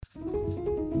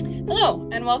Hello,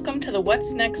 and welcome to the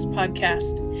What's Next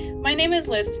podcast. My name is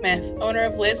Liz Smith, owner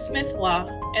of Liz Smith Law,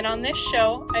 and on this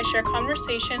show, I share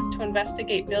conversations to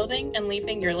investigate building and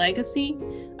leaving your legacy,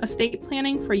 estate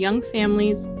planning for young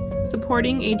families,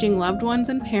 supporting aging loved ones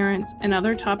and parents, and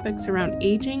other topics around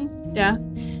aging, death,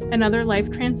 and other life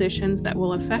transitions that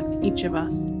will affect each of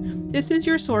us. This is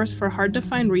your source for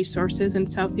hard-to-find resources in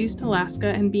Southeast Alaska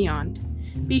and beyond.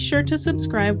 Be sure to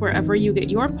subscribe wherever you get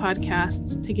your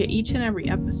podcasts to get each and every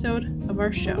episode of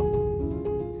our show.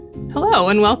 Hello,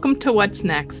 and welcome to What's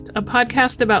Next, a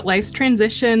podcast about life's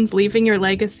transitions, leaving your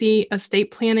legacy,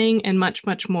 estate planning, and much,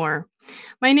 much more.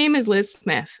 My name is Liz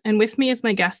Smith, and with me as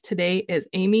my guest today is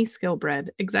Amy Skilbred,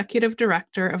 Executive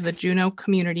Director of the Juneau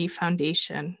Community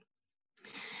Foundation.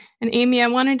 And Amy, I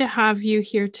wanted to have you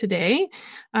here today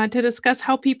to discuss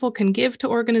how people can give to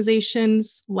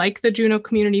organizations like the Juneau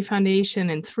Community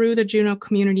Foundation and through the Juneau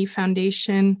Community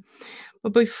Foundation.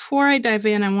 But before I dive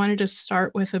in, I wanted to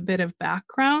start with a bit of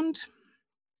background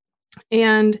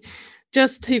and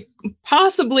just to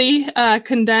possibly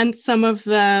condense some of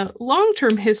the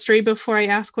long-term history before I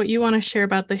ask what you want to share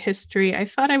about the history. I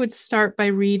thought I would start by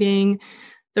reading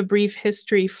the brief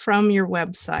history from your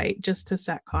website just to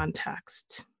set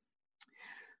context.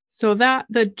 So that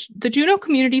the Juneau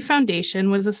Community Foundation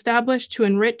was established to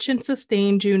enrich and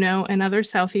sustain Juneau and other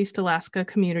Southeast Alaska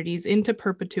communities into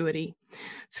perpetuity.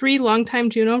 3 longtime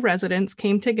Juneau residents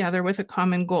came together with a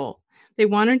common goal. They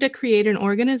wanted to create an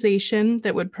organization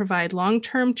that would provide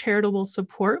long-term charitable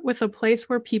support with a place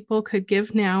where people could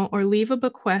give now or leave a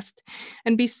bequest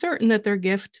and be certain that their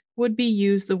gift would be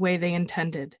used the way they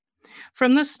intended.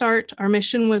 From the start, our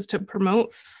mission was to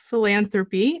promote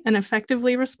philanthropy and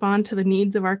effectively respond to the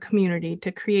needs of our community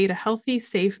to create a healthy,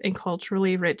 safe, and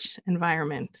culturally rich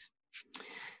environment.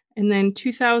 And then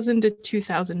 2000 to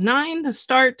 2009,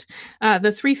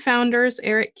 the 3 founders,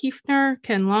 Eric Kiefner,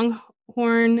 Ken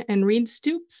Longhorn, and Reed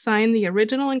Stoops, signed the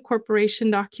original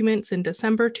incorporation documents in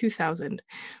December 2000.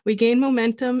 We gained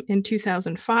momentum in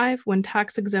 2005 when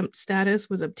tax-exempt status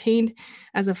was obtained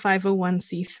as a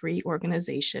 501c3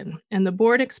 organization, and the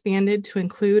board expanded to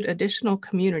include additional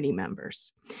community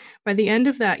members. By the end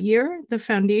of that year, the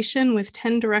foundation with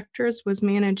 10 directors was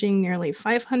managing nearly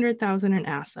 $500,000 in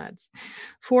assets.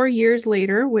 4 years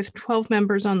later, with 12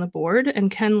 members on the board and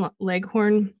Ken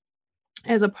Leghorn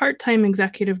as a part-time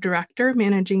executive director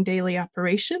managing daily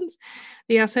operations,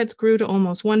 the assets grew to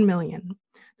almost $1 million.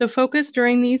 The focus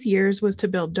during these years was to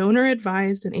build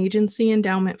donor-advised and agency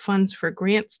endowment funds for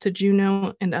grants to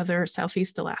Juneau and other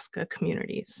Southeast Alaska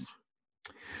communities.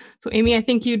 So Amy, I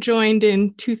think you joined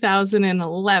in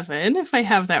 2011, if I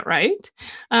have that right.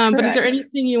 But is there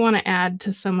anything you want to add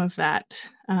to some of that,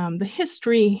 the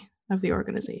history of the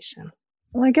organization?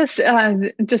 Well, I guess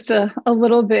just a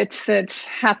little bit that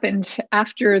happened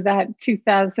after that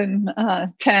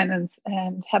 2010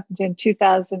 and happened in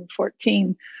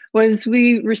 2014 was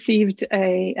we received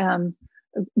a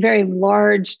very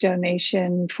large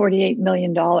donation, $48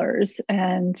 million.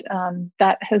 And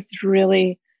that has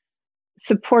really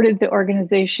supported the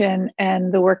organization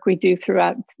and the work we do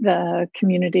throughout the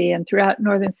community and throughout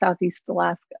Northern Southeast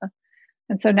Alaska.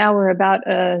 And so now we're about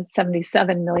a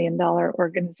 $77 million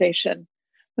organization.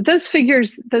 But those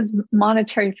figures, those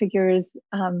monetary figures,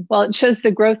 it shows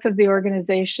the growth of the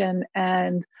organization,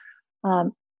 and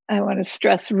I want to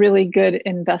stress really good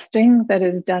investing that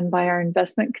is done by our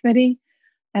investment committee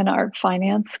and our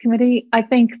finance committee. I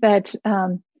think that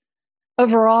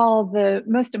overall, the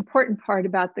most important part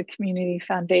about the Community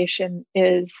Foundation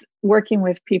is working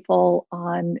with people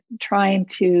on trying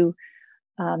to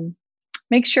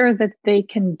make sure that they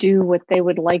can do what they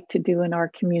would like to do in our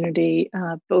community,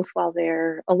 both while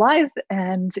they're alive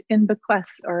and in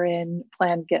bequests or in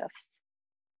planned gifts.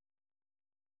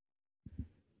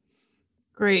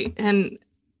 Great. And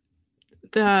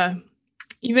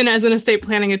even as an estate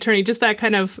planning attorney, just that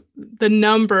kind of, the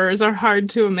numbers are hard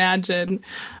to imagine.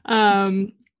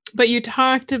 But you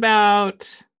talked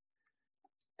about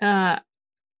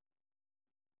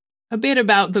a bit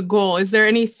about the goal. Is there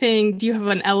anything, do you have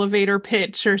an elevator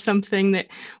pitch or something that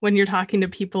when you're talking to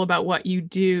people about what you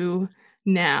do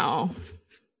now?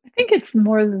 I think it's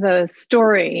more the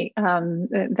story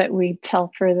that we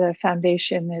tell for the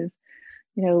foundation is,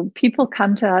 people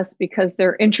come to us because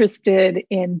they're interested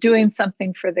in doing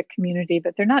something for the community,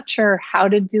 but they're not sure how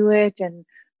to do it and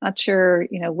not sure,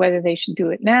 whether they should do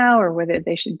it now or whether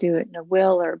they should do it in a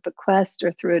will or a bequest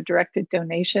or through a directed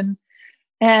donation.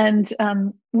 And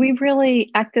we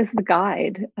really act as the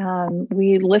guide.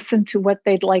 We listen to what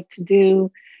they'd like to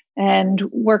do and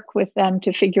work with them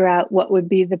to figure out what would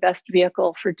be the best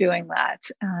vehicle for doing that.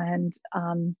 And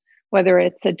whether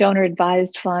it's a donor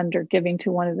advised fund or giving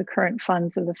to one of the current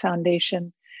funds of the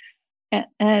foundation,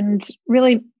 and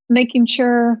really making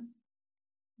sure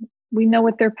we know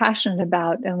what they're passionate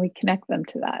about and we connect them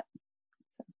to that.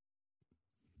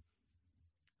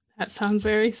 That sounds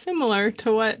very similar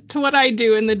to what I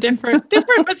do in the different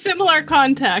but similar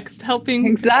context, helping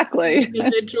exactly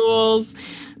individuals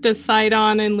decide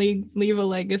on and leave a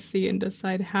legacy and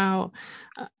decide how.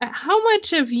 How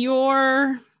much of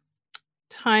your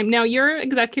time, now you're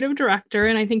executive director,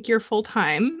 and I think you're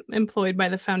full-time employed by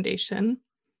the foundation,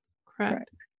 correct?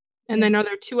 And then are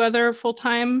there two other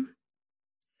full-time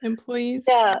employees?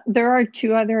 Yeah, there are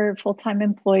two other full-time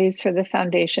employees for the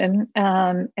foundation,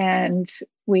 and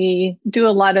we do a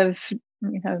lot of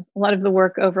the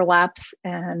work overlaps,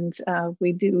 and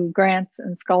we do grants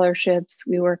and scholarships.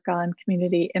 We work on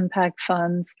community impact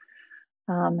funds,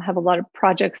 have a lot of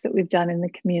projects that we've done in the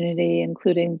community,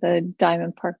 including the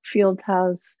Diamond Park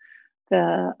Fieldhouse,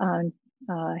 the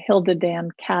Hilda Dam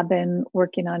Cabin,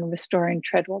 working on restoring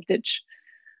Treadwell Ditch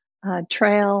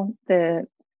Trail, the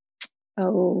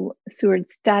Seward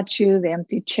statue, the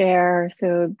empty chair.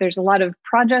 So there's a lot of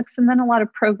projects and then a lot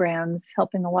of programs,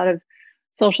 helping a lot of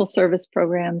social service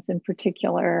programs in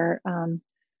particular.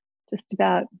 Just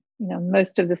about,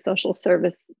 most of the social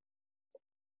service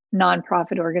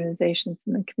nonprofit organizations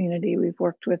in the community we've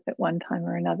worked with at one time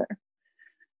or another.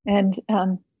 And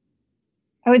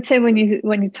I would say when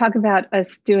you talk about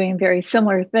us doing very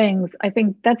similar things, I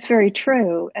think that's very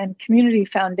true. And community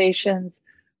foundations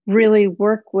really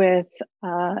work with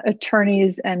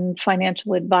attorneys and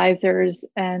financial advisors.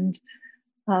 And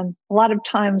a lot of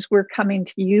times we're coming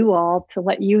to you all to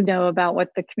let you know about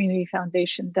what the community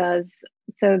foundation does,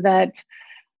 so that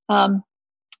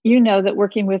that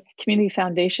working with community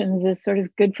foundations is sort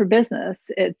of good for business.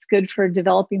 It's good for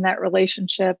developing that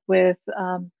relationship with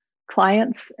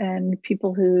clients and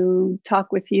people who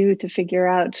talk with you to figure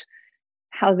out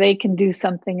how they can do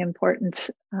something important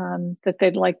that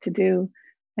they'd like to do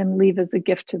and leave as a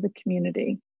gift to the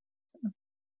community.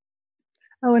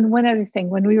 Oh, and one other thing,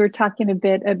 when we were talking a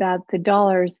bit about the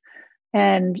dollars,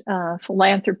 and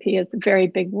philanthropy is a very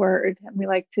big word, and we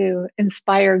like to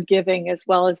inspire giving as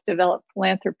well as develop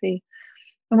philanthropy.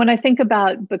 And when I think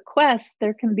about bequests,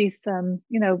 there can be some,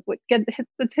 what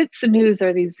hits the news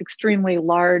are these extremely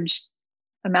large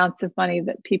amounts of money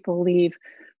that people leave.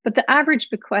 But the average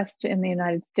bequest in the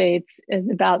United States is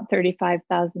about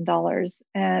 $35,000.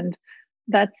 And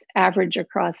that's average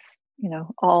across,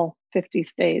 all 50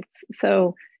 states.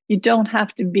 So you don't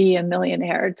have to be a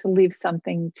millionaire to leave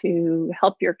something to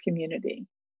help your community,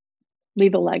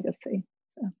 leave a legacy.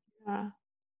 So. Yeah.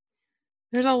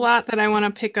 There's a lot that I want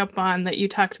to pick up on that you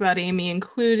talked about, Amy,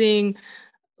 including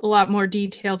a lot more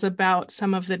details about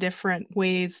some of the different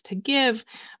ways to give.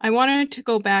 I wanted to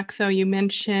go back, though.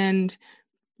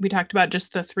 We talked about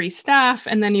just the 3 staff,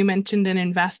 and then you mentioned an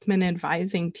investment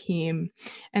advising team.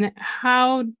 And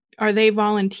how are they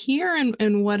volunteer, and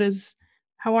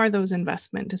how are those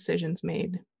investment decisions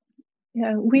made?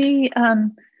 Yeah, we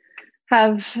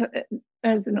have,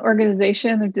 as an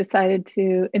organization, have decided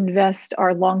to invest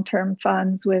our long-term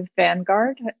funds with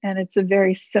Vanguard, and it's a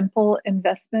very simple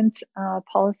investment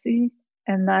policy,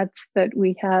 and that's that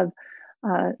we have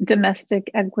domestic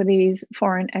equities,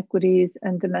 foreign equities,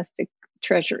 and domestic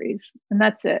treasuries, and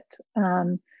that's it.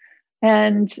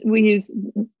 And we use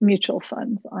mutual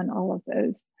funds on all of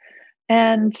those.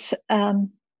 And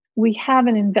we have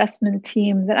an investment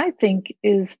team that I think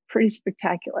is pretty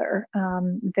spectacular.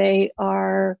 They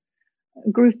are a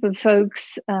group of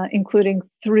folks, including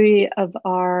 3 of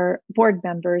our board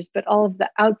members, but all of the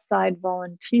outside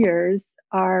volunteers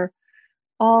are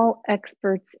all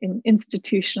experts in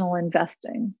institutional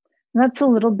investing. And that's a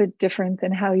little bit different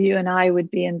than how you and I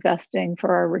would be investing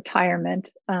for our retirement.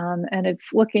 And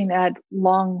it's looking at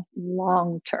long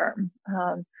term.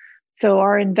 So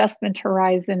our investment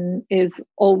horizon is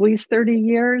always 30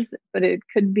 years, but it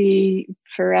could be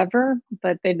forever.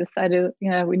 But they decided,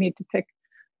 we need to pick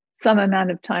some amount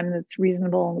of time that's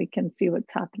reasonable and we can see what's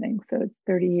happening. So it's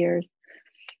 30 years.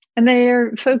 And they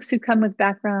are folks who come with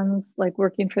backgrounds like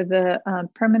working for the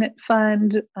Permanent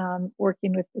Fund,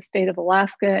 working with the state of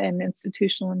Alaska in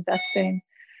institutional investing,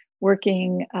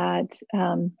 working at,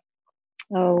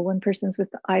 one person's with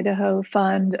the Idaho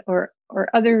Fund, or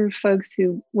other folks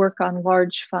who work on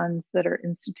large funds that are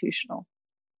institutional.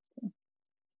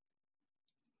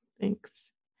 Thanks.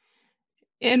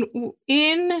 And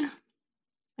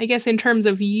I guess in terms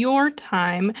of your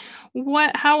time,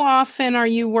 how often are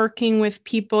you working with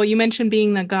people? You mentioned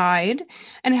being the guide,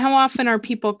 and how often are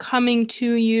people coming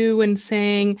to you and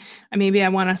saying, maybe I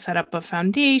want to set up a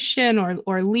foundation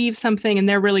or leave something, and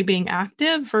they're really being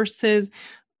active versus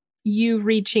you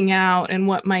reaching out, and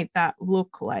what might that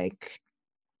look like?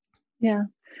 Yeah.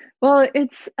 Well,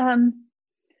 it's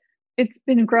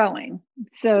been growing.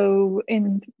 So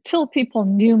until people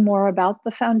knew more about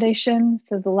the foundation,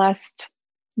 so the last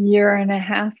year and a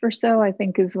half or so, I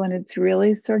think is when it's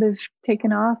really sort of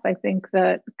taken off. I think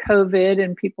that COVID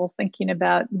and people thinking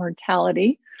about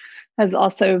mortality has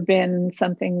also been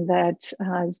something that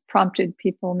has prompted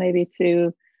people maybe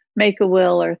to make a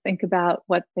will or think about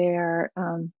what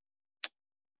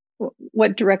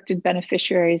directed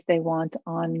beneficiaries they want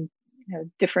on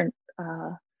different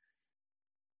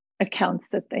accounts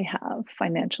that they have,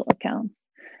 financial accounts.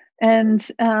 And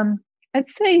I'd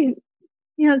say,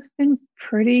 it's been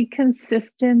pretty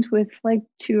consistent with like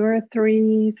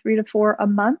three to four a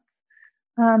month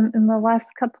in the last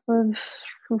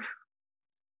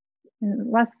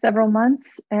several months,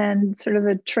 and sort of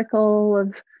a trickle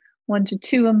of 1 to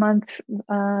 2 a month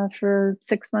for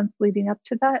 6 months leading up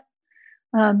to that.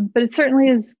 But it certainly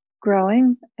is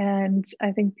growing, and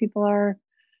I think people are,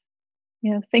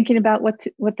 thinking about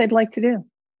what they'd like to do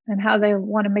and how they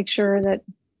want to make sure that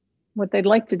what they'd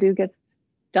like to do gets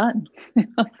done.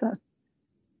 So,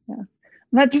 yeah,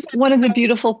 that's one of the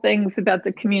beautiful things about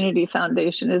the Community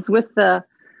Foundation is with the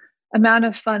amount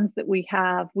of funds that we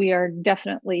have, we are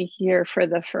definitely here for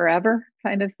the forever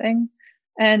kind of thing.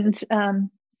 And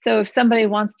so if somebody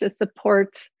wants to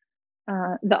support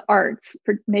the arts,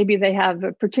 maybe they have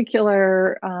a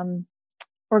particular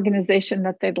organization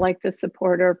that they'd like to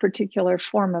support or a particular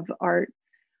form of art.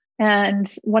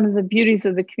 And one of the beauties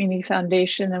of the Community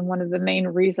Foundation, and one of the main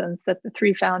reasons that the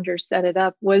three founders set it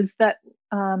up, was that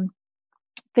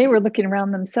they were looking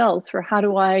around themselves for, how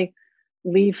do I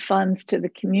leave funds to the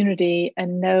community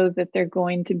and know that they're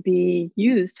going to be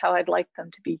used how I'd like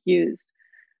them to be used.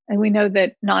 And we know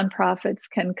that nonprofits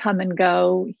can come and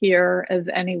go here as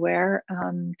anywhere,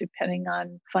 depending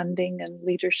on funding and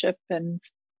leadership and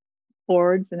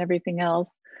boards and everything else.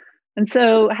 And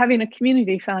so having a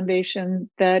community foundation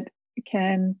that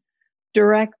can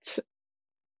direct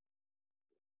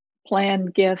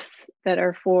planned gifts that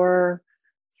are for,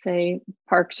 say,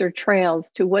 parks or trails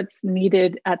to what's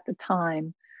needed at the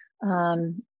time,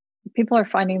 people are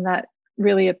finding that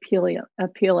really appealing.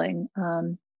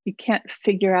 You can't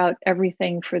figure out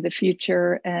everything for the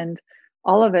future, and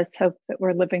all of us hope that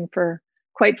we're living for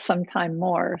quite some time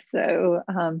more. So,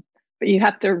 but you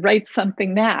have to write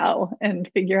something now and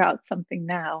figure out something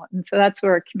now. And so that's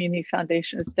where a community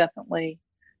foundation is definitely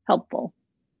helpful.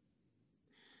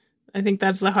 I think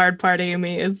that's the hard part,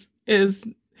 Amy, is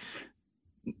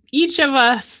each of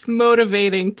us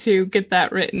motivating to get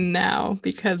that written now,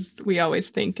 because we always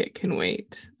think it can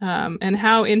wait. And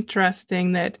how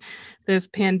interesting that this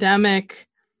pandemic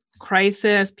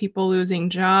crisis, people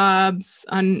losing jobs,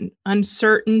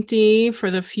 uncertainty for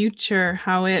the future,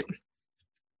 how it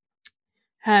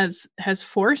has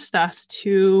forced us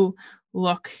to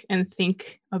look and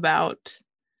think about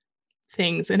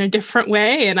things in a different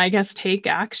way, and I guess take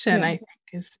action. Yeah. I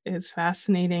think is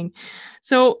fascinating.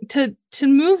 So to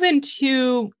move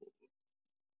into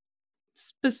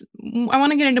I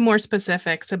want to get into more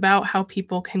specifics about how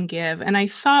people can give. And I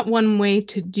thought one way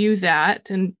to do that,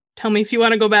 and tell me if you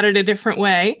want to go about it a different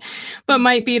way, but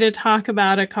might be to talk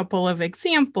about a couple of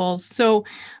examples. So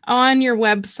on your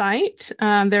website,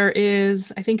 there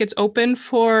is, I think it's open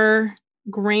for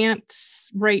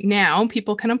grants right now.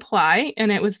 People can apply,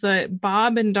 and it was the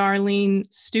Bob and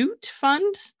Darlene Stute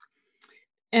Fund.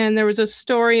 And there was a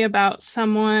story about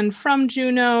someone from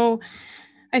Juneau.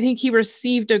 I think he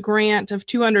received a grant of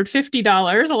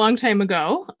 $250 a long time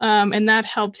ago, and that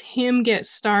helped him get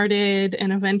started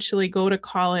and eventually go to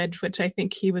college, which I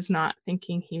think he was not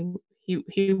thinking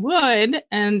he would.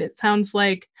 And it sounds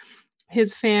like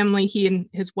his family, he and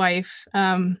his wife,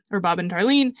 or Bob and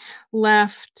Darlene,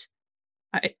 left,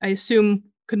 I assume,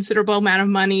 considerable amount of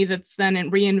money that's then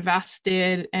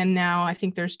reinvested. And now I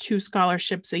think there's 2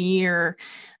 scholarships a year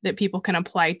that people can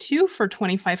apply to for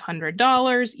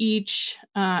 $2,500 each,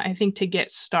 I think, to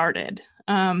get started.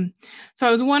 So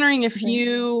I was wondering if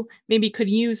you maybe could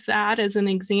use that as an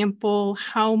example,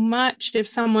 how much, if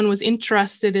someone was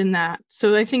interested in that.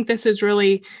 So I think this is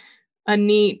really a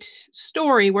neat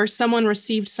story where someone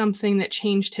received something that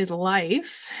changed his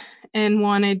life and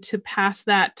wanted to pass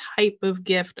that type of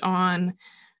gift on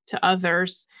to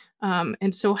others.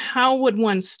 And so how would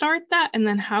one start that? And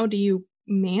then how do you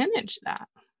manage that?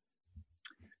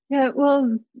 Yeah,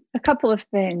 well, a couple of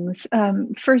things.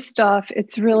 First off,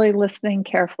 it's really listening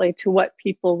carefully to what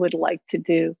people would like to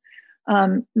do.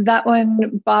 That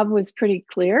one, Bob was pretty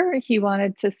clear. He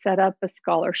wanted to set up a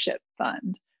scholarship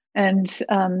fund. And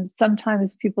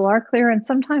sometimes people are clear, and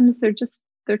sometimes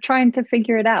they're trying to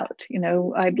figure it out. You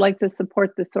know, I'd like to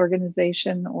support this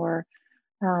organization, or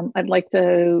I'd like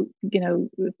to,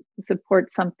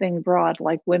 support something broad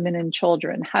like women and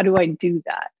children. How do I do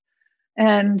that?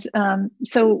 And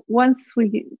so when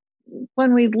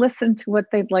we listen to what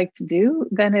they'd like to do,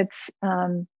 then it's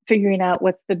figuring out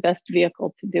what's the best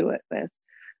vehicle to do it with.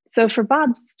 So for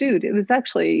Bob Stute, it was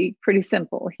actually pretty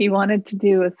simple. He wanted to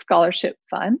do a scholarship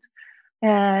fund.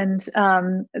 And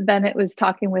then it was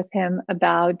talking with him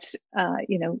about,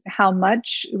 how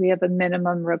much. We have a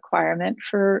minimum requirement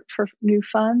for new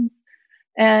funds,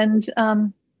 and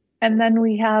then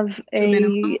we have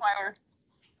minimum,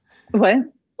 what?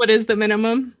 What is the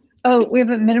minimum? Oh, we have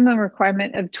a minimum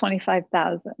requirement of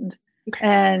 25,000, okay.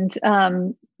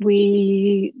 And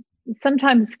we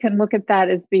sometimes can look at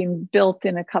that as being built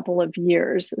in a couple of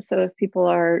years. So if people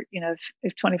are,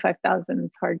 if 25,000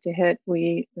 is hard to hit,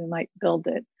 we might build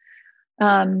it.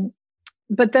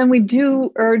 But then we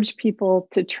do urge people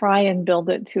to try and build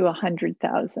it to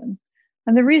 100,000.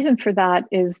 And the reason for that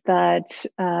is that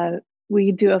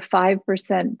we do a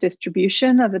 5%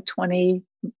 distribution of a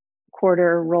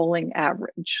 20-quarter rolling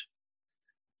average.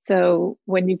 So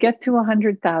when you get to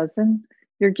 100,000,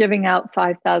 you're giving out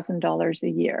 $5,000 a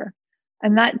year.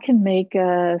 And that can make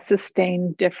a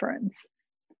sustained difference.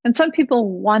 And some people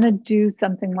want to do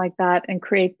something like that and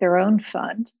create their own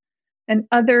fund. And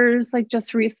others, like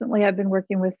just recently, I've been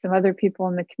working with some other people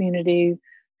in the community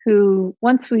who,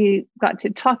 once we got to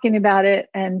talking about it,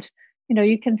 and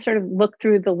you can sort of look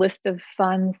through the list of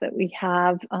funds that we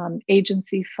have,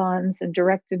 agency funds and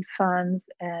directed funds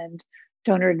and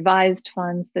donor advised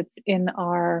funds. It's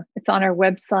on our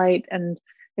website, and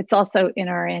it's also in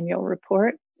our annual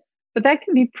report. But that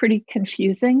can be pretty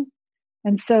confusing.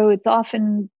 And so it's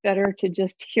often better to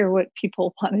just hear what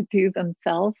people want to do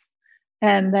themselves,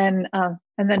 and then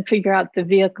figure out the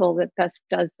vehicle that best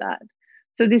does that.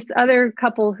 So this other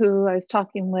couple who I was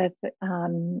talking with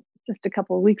just a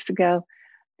couple of weeks ago,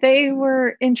 they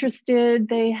were interested.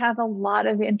 They have a lot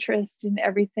of interest in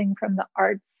everything from the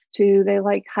arts to, they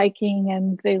like hiking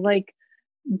and they like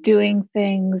doing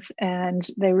things, and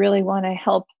they really want to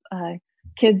help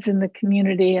kids in the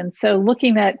community. And so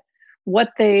looking at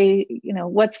what's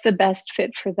the best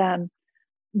fit for them,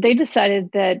 they decided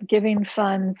that giving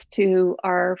funds to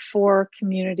our 4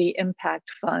 community impact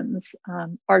funds,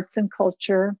 arts and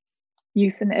culture,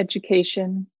 youth and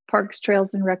education, parks,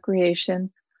 trails and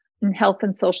recreation, and health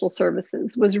and social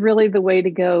services was really the way to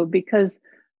go, because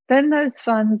then those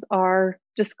funds are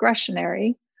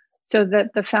discretionary, so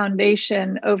that the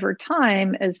foundation over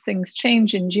time, as things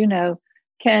change in Juneau,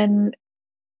 can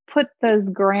put those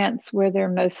grants where they're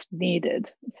most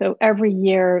needed. So every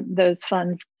year those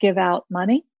funds give out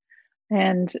money,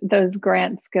 and those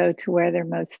grants go to where they're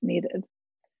most needed.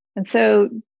 And so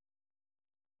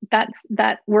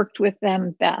that worked with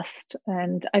them best.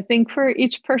 And I think for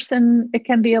each person, it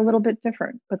can be a little bit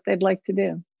different what they'd like to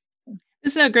do.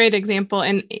 This is a great example.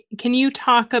 And can you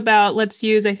talk about, let's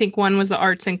use, I think one was the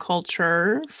Arts and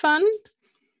Culture Fund,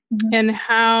 and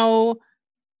how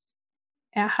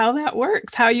that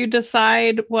works, how you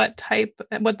decide what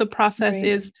the process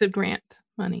is to grant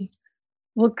money.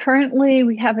 Well, currently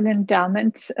we have an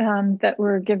endowment that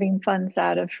we're giving funds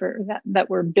out of for that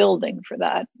we're building for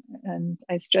that. And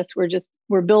I stress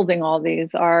we're building all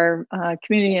these. Our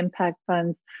community impact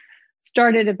funds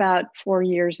started about 4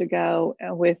 years ago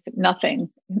with nothing,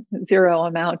 0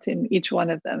 amount in each one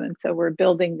of them. And so we're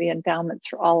building the endowments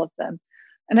for all of them.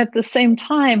 And at the same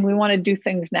time, we want to do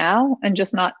things now and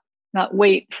just not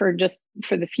wait for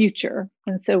the future.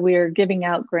 And so we're giving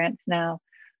out grants now.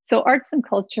 So arts and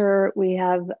culture, we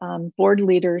have board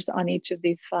leaders on each of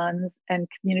these funds and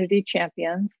community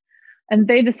champions. And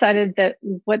they decided that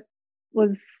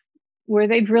where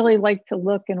they'd really like to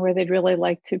look and where they'd really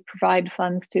like to provide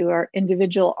funds to are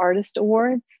individual artist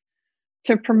awards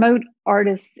to promote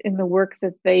artists in the work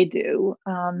that they do.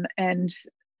 And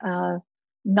they're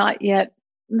not yet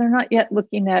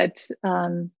looking at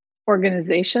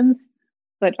organizations,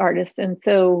 but artists. And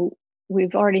so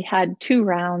we've already had 2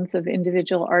 rounds of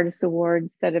individual artist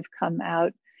awards that have come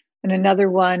out, and another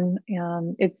one,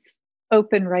 it's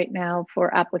open right now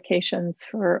for applications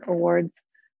for awards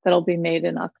that'll be made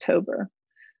in October.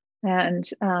 And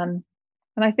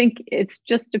I think it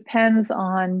just depends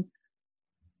on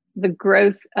the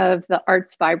growth of the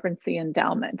Arts Vibrancy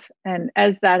Endowment. And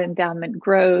as that endowment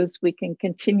grows, we can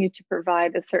continue to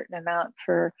provide a certain amount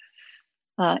for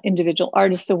individual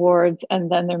artist awards,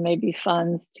 and then there may be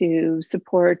funds to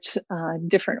support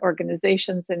different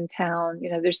organizations in town.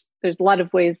 There's a lot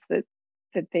of ways that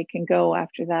they can go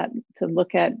after that to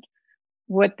look at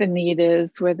what the need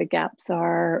is, where the gaps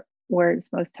are, where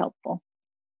it's most helpful.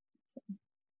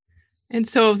 And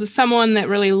so if someone that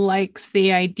really likes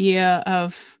the idea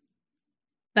of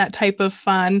that type of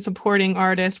fund, supporting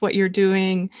artists, what you're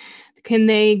doing, can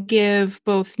they give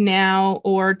both now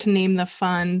or to name the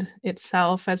fund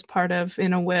itself as part of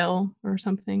in a will or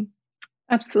something?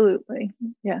 Absolutely.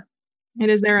 Yeah.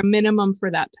 And is there a minimum for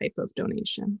that type of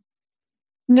donation?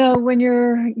 No, when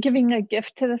you're giving a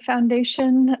gift to the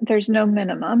foundation, there's no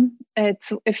minimum.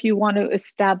 It's if you want to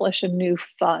establish a new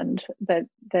fund that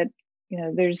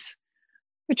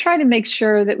we try to make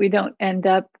sure that we don't end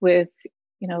up with,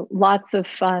 lots of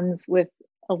funds with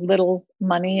a little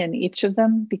money in each of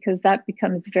them, because that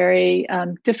becomes very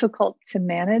difficult to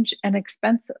manage and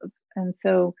expensive. And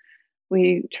so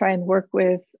we try and work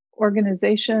with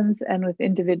organizations and with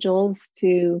individuals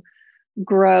to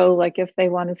grow, like if they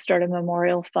want to start a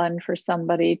memorial fund for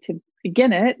somebody, to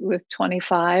begin it with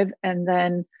 25 and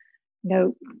then,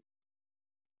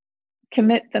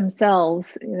 commit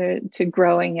themselves to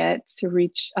growing it to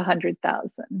reach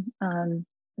 100,000,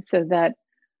 so that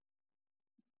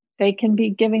they can be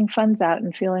giving funds out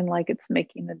and feeling like it's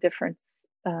making a difference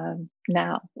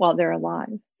now while they're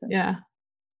alive. So, yeah.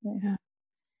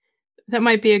 That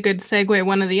might be a good segue.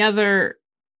 One of the other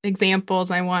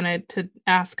examples I wanted to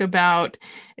ask about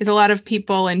is a lot of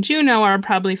people in Juneau are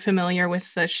probably familiar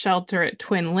with the shelter at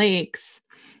Twin Lakes,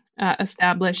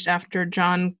 established after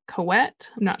John Coet.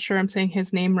 I'm not sure I'm saying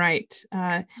his name right.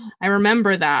 I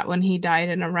remember that when he died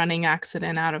in a running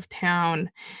accident out of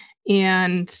town.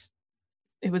 And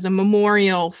it was a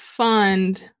memorial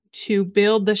fund to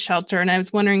build the shelter. And I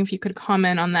was wondering if you could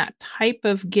comment on that type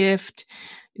of gift.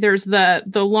 There's the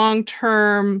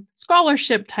long-term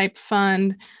scholarship type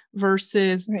fund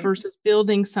versus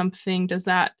building something. Does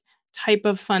that type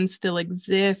of fund still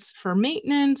exist for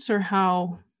maintenance, or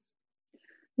how?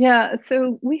 Yeah,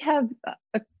 so we have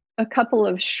a couple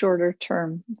of shorter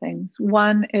term things.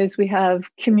 One is we have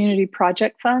community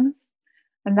project funds,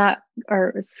 and that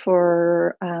is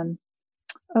for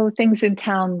things in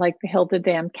town like the Hilda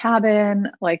Dam Cabin,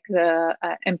 like the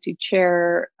Empty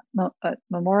Chair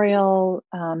Memorial,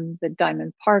 the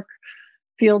Diamond Park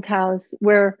Field House,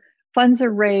 where funds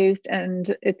are raised,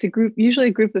 and it's usually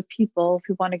a group of people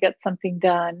who want to get something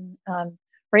done.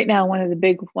 Right now, one of the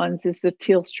big ones is the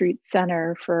Teal Street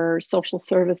Center for Social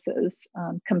Services,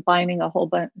 combining a whole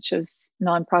bunch of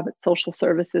nonprofit social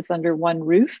services under one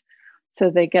roof. So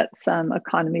they get some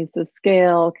economies of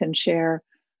scale, can share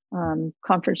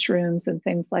conference rooms and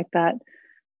things like that.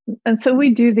 And so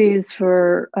we do these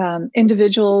for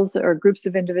individuals or groups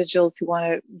of individuals who want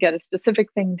to get a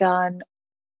specific thing done,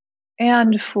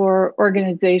 and for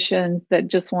organizations that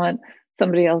just want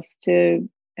somebody else to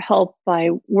help by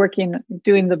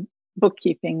doing the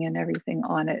bookkeeping and everything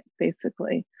on it,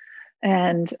 basically,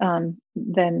 and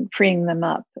then freeing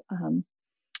up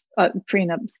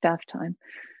staff time.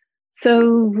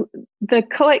 So the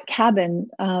Coet Cabin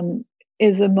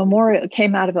is a memorial,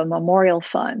 came out of a memorial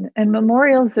fund, and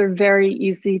memorials are very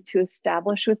easy to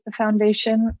establish with the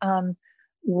foundation.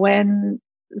 When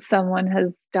someone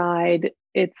has died,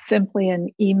 it's simply an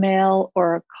email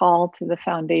or a call to the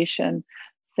foundation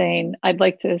saying, I'd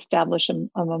like to establish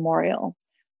a memorial.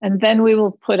 And then we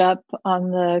will put up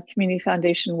on the Community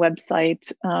Foundation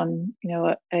website,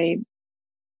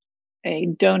 a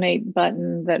donate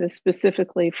button that is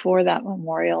specifically for that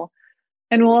memorial.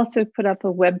 And we'll also put up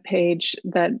a web page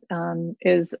that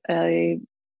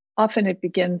often it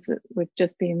begins with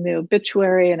just being the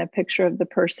obituary and a picture of the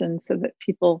person, so that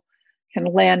people can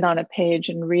land on a page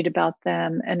and read about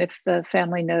them. And if the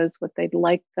family knows what they'd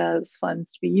like those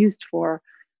funds to be used for,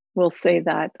 we'll say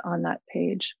that on that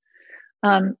page.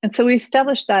 And so we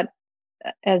established that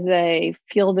as a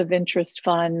field of interest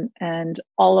fund, and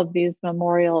all of these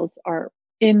memorials are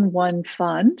in one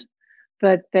fund,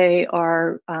 but they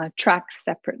are tracked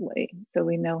separately, so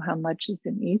we know how much is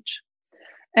in each.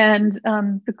 And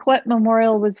the Coet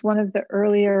Memorial was one of the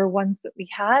earlier ones that we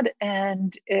had,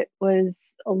 and it was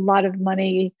a lot of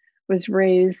money was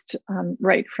raised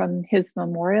right from his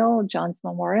memorial, John's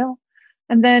memorial.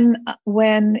 And then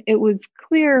when it was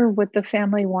clear what the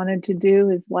family wanted to do,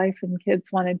 his wife and kids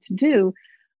wanted to do,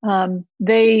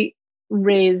 they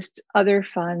raised other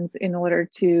funds in order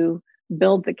to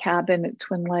build the cabin at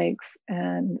Twin Lakes.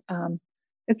 And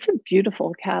it's a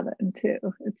beautiful cabin too.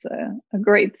 It's a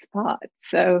great spot.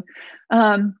 So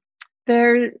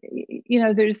there,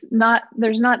 there's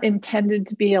not intended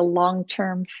to be a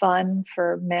long-term fund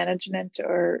for management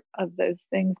or of those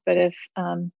things. But if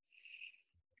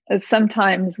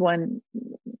sometimes when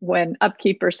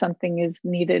upkeep or something is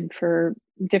needed for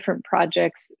different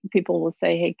projects, people will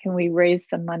say, hey, can we raise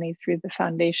some money through the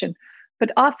foundation?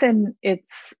 But often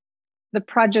the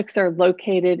projects are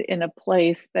located in a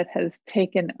place that has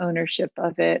taken ownership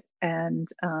of it and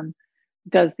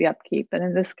does the upkeep. And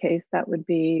in this case, that would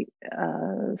be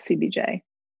CBJ.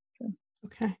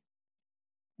 Okay.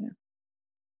 Yeah.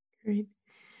 Great.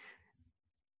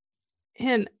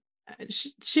 And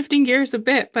shifting gears a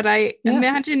bit, but I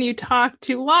imagine you talk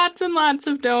to lots and lots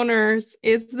of donors.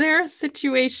 Is there a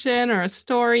situation or a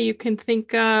story you can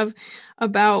think of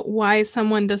about why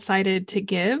someone decided to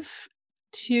give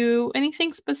to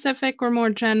anything specific or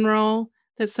more general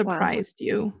that surprised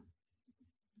you?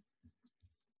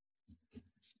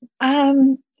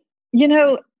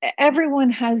 Everyone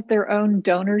has their own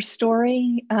donor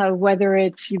story, whether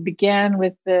it's you began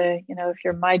with if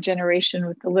you're my generation,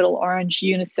 with the little orange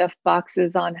UNICEF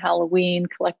boxes on Halloween,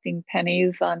 collecting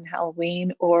pennies on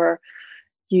Halloween, or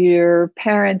your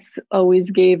parents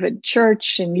always gave at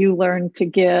church and you learned to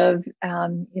give,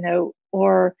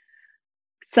 or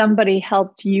somebody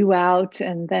helped you out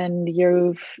and then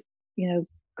you've,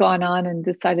 gone on and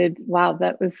decided, wow,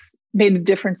 that made a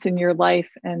difference in your life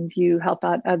and you help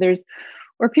out others.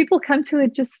 Or people come to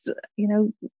it just,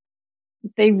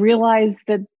 they realize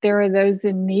that there are those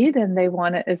in need and they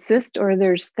want to assist, or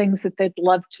there's things that they'd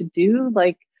love to do,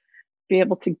 like be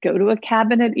able to go to a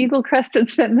cabin at Eagle Crest and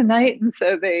spend the night. And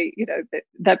so they,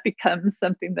 that becomes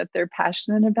something that they're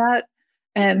passionate about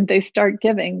and they start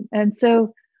giving. And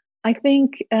so I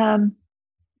think,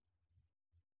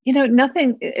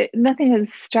 nothing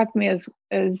has struck me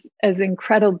as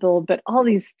incredible, but all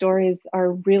these stories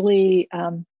are really,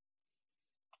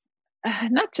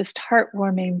 not just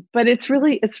heartwarming, but it's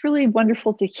really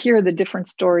wonderful to hear the different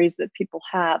stories that people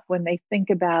have when they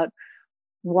think about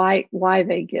why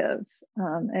they give,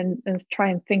 and try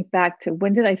and think back to,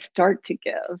 when did I start to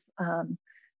give?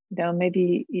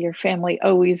 Maybe your family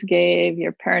always gave,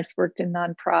 your parents worked in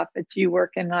nonprofits, you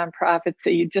work in nonprofits, so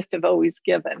you just have always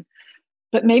given.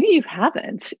 But maybe you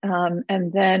haven't,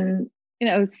 and then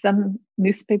some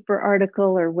newspaper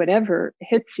article or whatever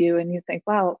hits you and you think,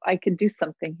 wow, I could do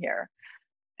something here.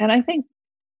 And I think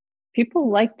people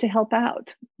like to help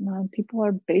out. People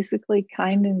are basically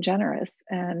kind and generous,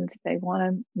 and they want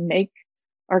to make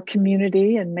our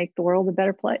community and make the world a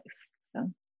better place.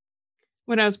 So.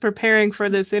 When I was preparing for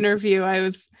this interview, I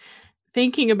was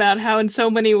thinking about how in so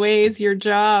many ways your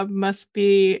job must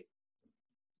be,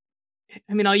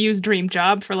 I'll use dream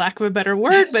job for lack of a better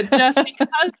word, but just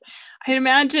because I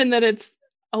imagine that it's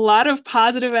a lot of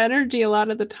positive energy a lot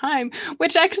of the time,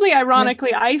 which actually,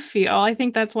 ironically, I feel. I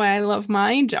think that's why I love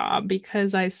my job,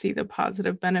 because I see the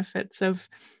positive benefits of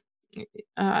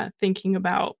thinking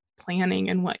about planning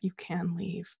and what you can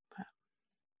leave.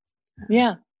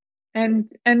 Yeah.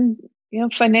 And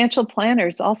financial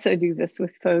planners also do this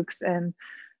with folks and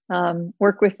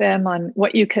work with them on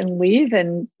what you can leave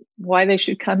and why they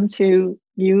should come to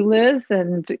you, Liz,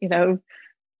 and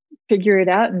figure it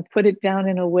out and put it down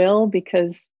in a will,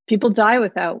 because people die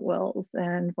without wills.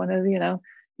 And one of you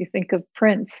think of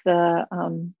Prince, the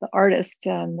artist,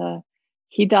 and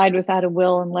he died without a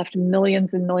will and left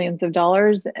millions and millions of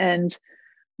dollars. And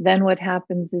then what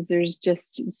happens is there's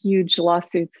just huge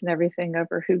lawsuits and everything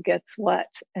over who gets what.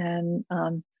 And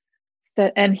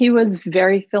and he was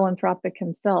very philanthropic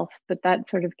himself, but that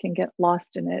sort of can get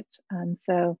lost in it. And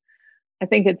so I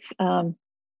think it's,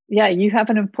 you have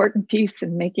an important piece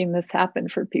in making this happen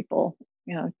for people,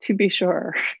 to be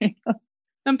sure.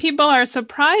 Some people are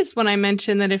surprised when I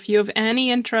mention that if you have any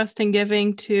interest in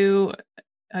giving to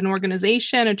an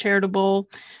organization, a charitable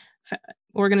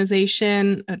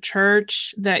organization, a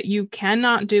church, that you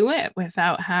cannot do it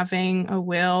without having a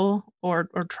will or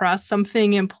trust,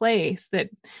 something in place that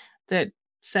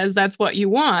says that's what you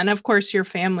want. Of course, your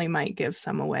family might give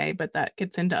some away, but that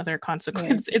gets into other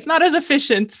consequences. Yeah. It's not as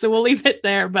efficient, so we'll leave it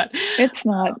there. But it's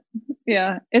not.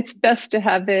 Yeah, it's best to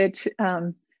have it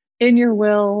in your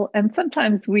will. And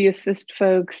sometimes we assist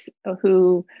folks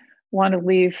who want to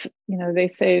leave, they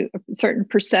say a certain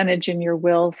percentage in your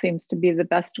will seems to be the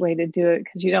best way to do it,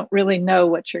 because you don't really know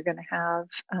what you're going to have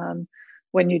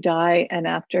when you die and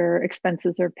after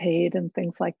expenses are paid and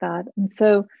things like that. And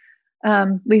so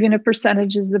leaving a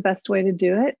percentage is the best way to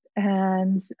do it.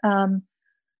 And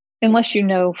unless you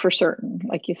know for certain,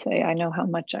 like you say, I know how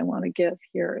much I want to give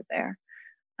here or there.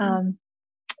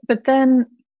 But then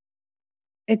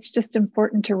it's just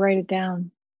important to write it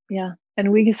down. Yeah.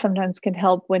 And we sometimes can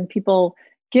help when people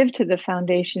give to the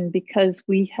foundation because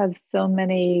we have so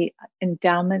many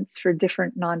endowments for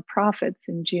different nonprofits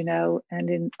in Juneau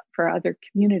and for other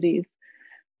communities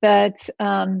that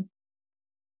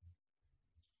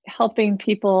helping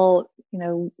people,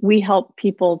 we help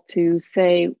people to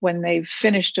say when they've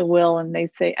finished a will and they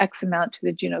say X amount to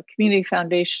the Juneau Community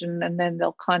Foundation, and then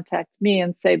they'll contact me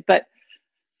and say, but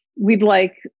we'd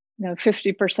like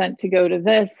 50% to go to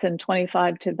this and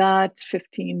 25 to that,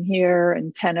 15 here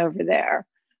and 10 over there,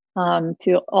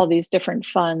 to all these different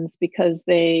funds because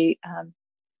they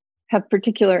have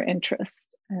particular interests.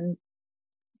 And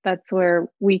that's where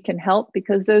we can help,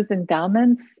 because those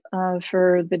endowments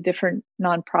for the different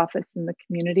nonprofits in the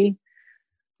community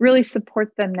really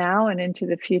support them now and into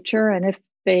the future. And if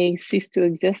they cease to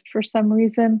exist for some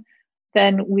reason,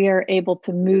 then we are able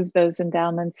to move those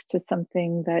endowments to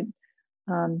something that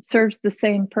serves the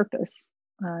same purpose.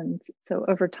 And so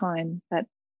over time, that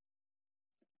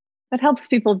helps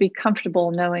people be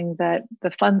comfortable knowing that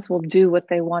the funds will do what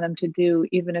they want them to do,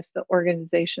 even if the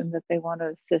organization that they want to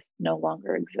assist no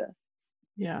longer exists.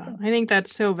 Yeah, I think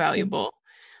that's so valuable.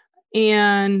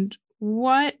 And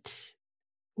well,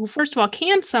 first of all,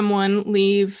 can someone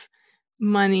leave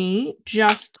money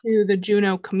just to the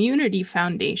Juneau Community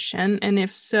Foundation? And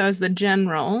if so, as the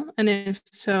general, and if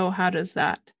so, how does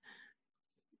that,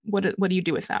 what do you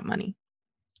do with that money?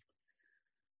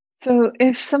 So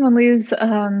if someone leaves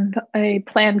a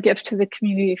planned gift to the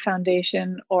Community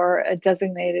Foundation or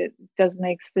designates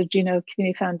the Juneau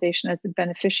Community Foundation as a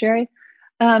beneficiary,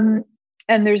 and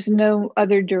there's no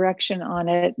other direction on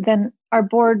it, then our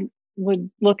board would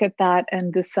look at that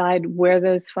and decide where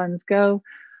those funds go.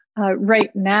 Right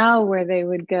now, where they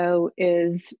would go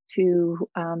is to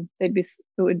it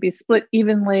would be split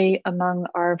evenly among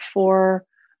our 4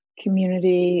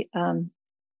 community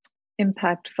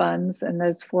impact funds, and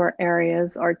those 4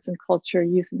 areas: arts and culture,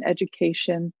 youth and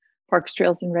education, parks,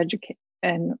 trails, and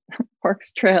recreation,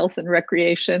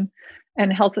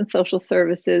 and health and social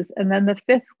services. And then the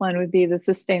 5th one would be the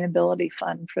sustainability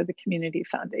fund for the community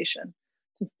foundation,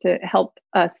 just to help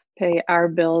us pay our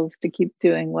bills to keep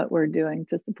doing what we're doing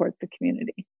to support the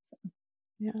community.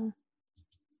 Yeah.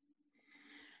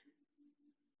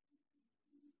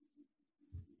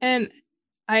 And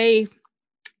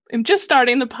I'm just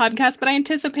starting the podcast, but I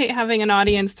anticipate having an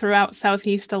audience throughout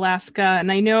Southeast Alaska. And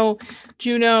I know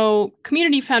Juneau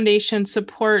Community Foundation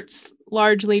supports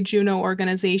largely Juneau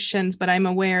organizations, but I'm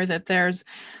aware that there's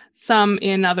some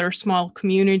in other small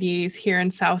communities here in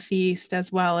Southeast,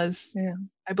 as well as,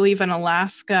 I believe, in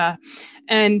Alaska.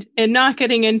 And not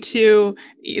getting into,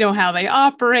 how they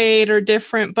operate or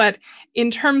different, but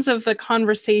in terms of the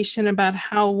conversation about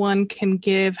how one can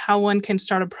give, how one can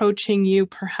start approaching you,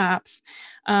 perhaps,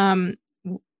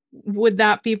 would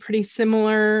that be pretty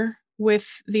similar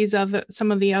with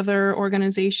some of the other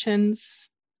organizations?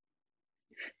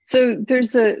 So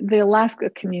there's the Alaska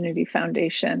Community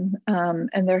Foundation,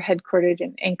 and they're headquartered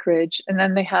in Anchorage, and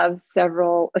then they have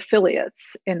several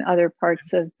affiliates in other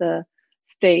parts of the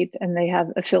state, and they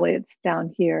have affiliates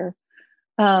down here.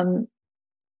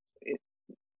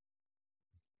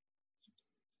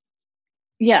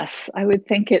 Yes, I would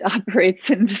think it operates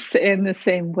in the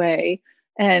same way.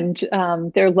 And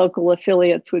their local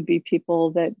affiliates would be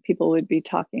people that people would be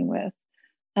talking with.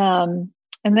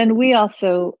 And then we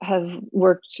also have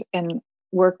work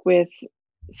with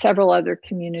several other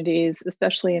communities,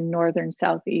 especially in northern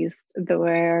Southeast,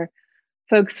 where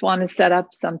folks want to set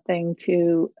up something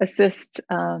to assist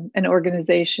an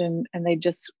organization, and they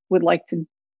just would like to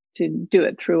do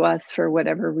it through us for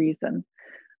whatever reason.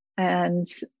 And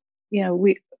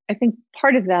I think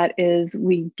part of that is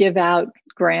we give out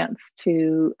grants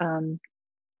to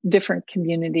different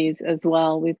communities as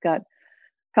well. We've got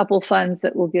a couple funds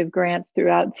that will give grants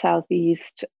throughout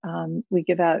Southeast. We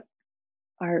give out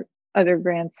our other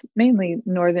grants, mainly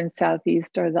Northern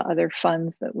Southeast are the other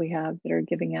funds that we have that are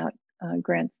giving out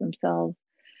grants themselves.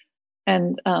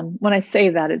 And when I say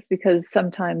that, it's because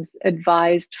sometimes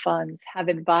advised funds have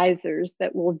advisors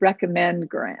that will recommend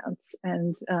grants,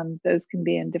 and those can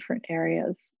be in different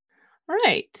areas. All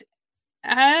right.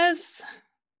 As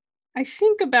I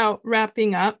think about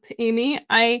wrapping up, Amy,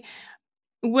 I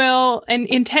will and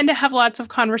intend to have lots of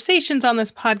conversations on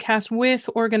this podcast with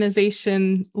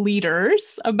organization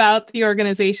leaders about the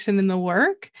organization and the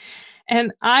work.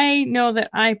 And I know that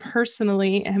I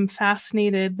personally am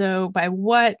fascinated, though, by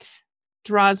what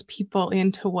draws people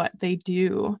into what they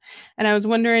do. And I was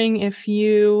wondering if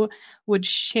you would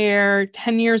share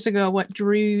 10 years ago what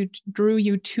drew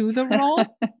you to the role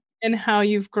and how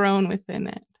you've grown within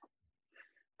it.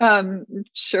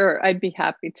 Sure, I'd be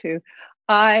happy to.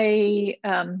 I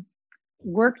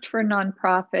worked for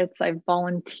nonprofits. I've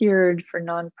volunteered for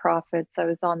nonprofits. I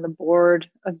was on the board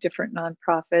of different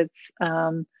nonprofits,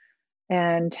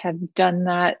 and have done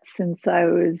that since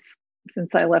I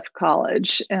left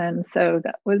college. And so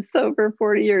that was over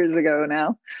 40 years ago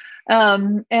now.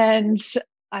 And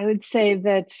I would say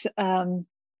that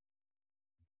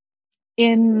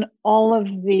in all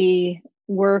of the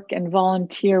work and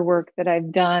volunteer work that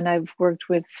I've done, I've worked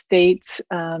with state,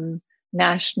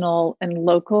 national, and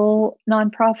local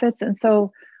nonprofits. And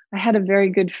so I had a very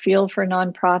good feel for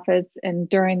nonprofits. And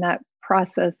during that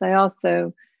process, I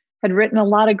also had written a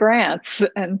lot of grants.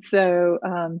 And so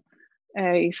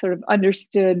I sort of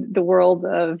understood the world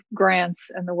of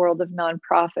grants and the world of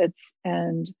nonprofits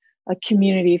and a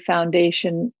community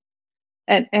foundation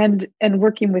and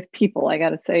working with people, I got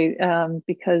to say,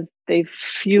 because they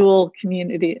fuel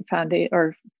community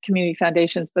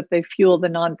foundations, but they fuel the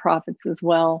nonprofits as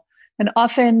well. And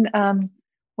often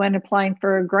when applying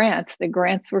for a grant, the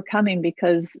grants were coming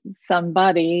because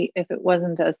somebody, if it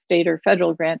wasn't a state or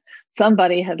federal grant,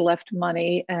 somebody had left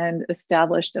money and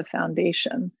established a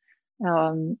foundation.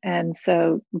 And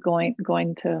so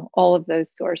going to all of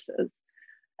those sources.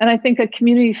 And I think a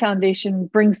community foundation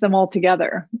brings them all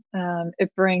together.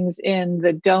 It brings in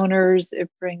the donors, it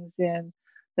brings in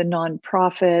the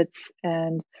nonprofits,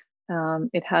 and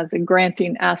it has a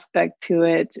granting aspect to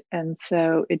it. And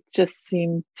so it just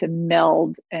seemed to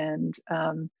meld and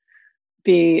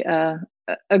be a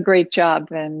great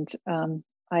job. And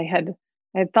I had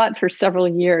thought for several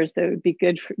years that it would be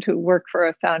good to work for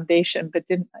a foundation, but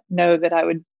didn't know that I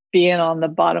would be in on the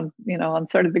bottom, on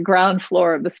sort of the ground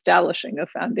floor of establishing a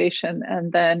foundation,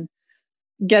 and then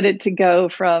get it to go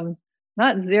from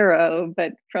not zero,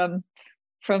 but from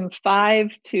 5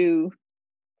 to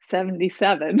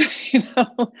 77,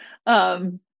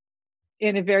 in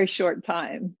a very short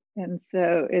time. And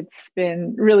so it's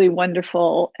been really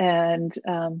wonderful. And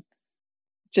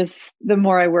just the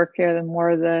more I work here, the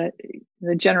more the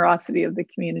generosity of the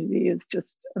community is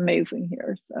just amazing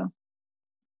here. So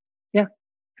yeah,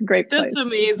 it's a great place. Just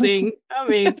amazing.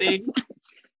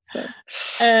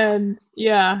 And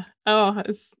yeah,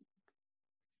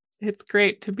 it's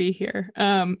great to be here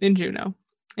in Juneau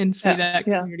and see that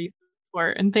community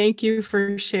support. And thank you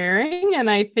for sharing. And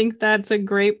I think that's a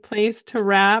great place to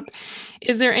wrap.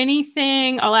 Is there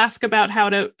anything, I'll ask about how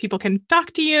people can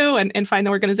talk to you and find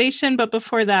the organization, but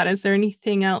before that, is there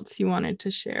anything else you wanted to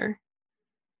share?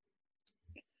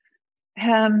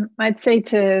 I'd say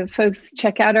to folks,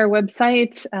 check out our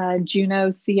website,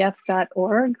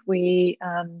 juneaucf.org. We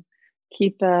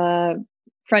keep a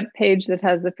front page that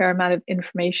has a fair amount of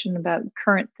information about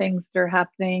current things that are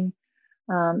happening.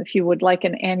 If you would like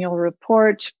an annual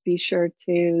report, be sure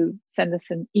to send us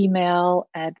an email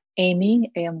at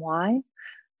Amy, AMY,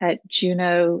 at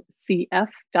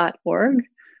juneaucf.org,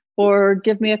 or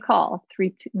give me a call,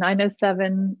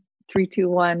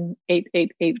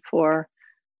 907-321-8884.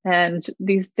 And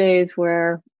these days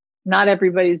where not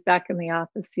everybody's back in the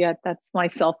office yet, that's my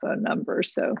cell phone number,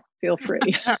 so feel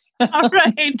free. All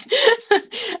right.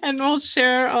 And we'll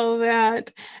share all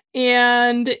that.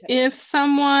 And if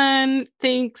someone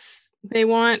thinks they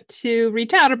want to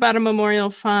reach out about a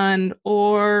memorial fund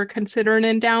or consider an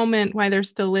endowment while they're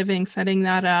still living, setting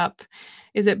that up,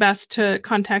 is it best to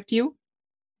contact you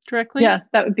directly? Yeah,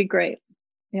 that would be great.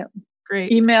 Yeah.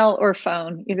 Great. Email or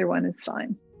phone, either one is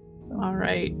fine. All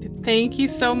right. Thank you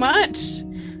so much.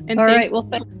 And all right. Well,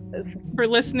 thanks for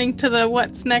listening to the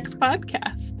What's Next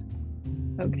podcast.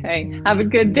 Okay. Have a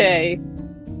good day.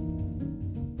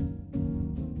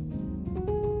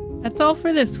 That's all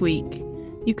for this week.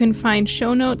 You can find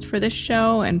show notes for this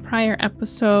show and prior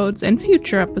episodes and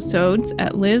future episodes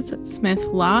at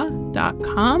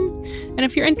lizsmithlaw.com. And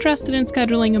if you're interested in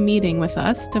scheduling a meeting with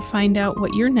us to find out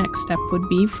what your next step would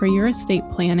be for your estate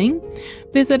planning,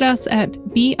 visit us at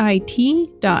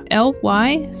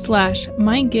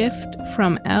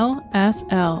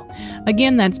bit.ly/mygiftfromLSL.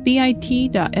 Again, that's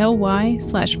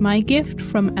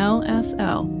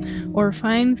bit.ly/mygiftfromLSL, or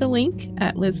find the link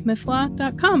at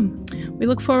lizsmithlaw.com. We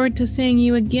look forward to seeing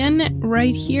you again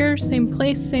right here, same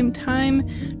place, same time,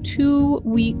 2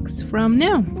 weeks from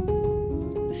now.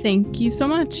 Thank you so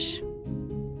much.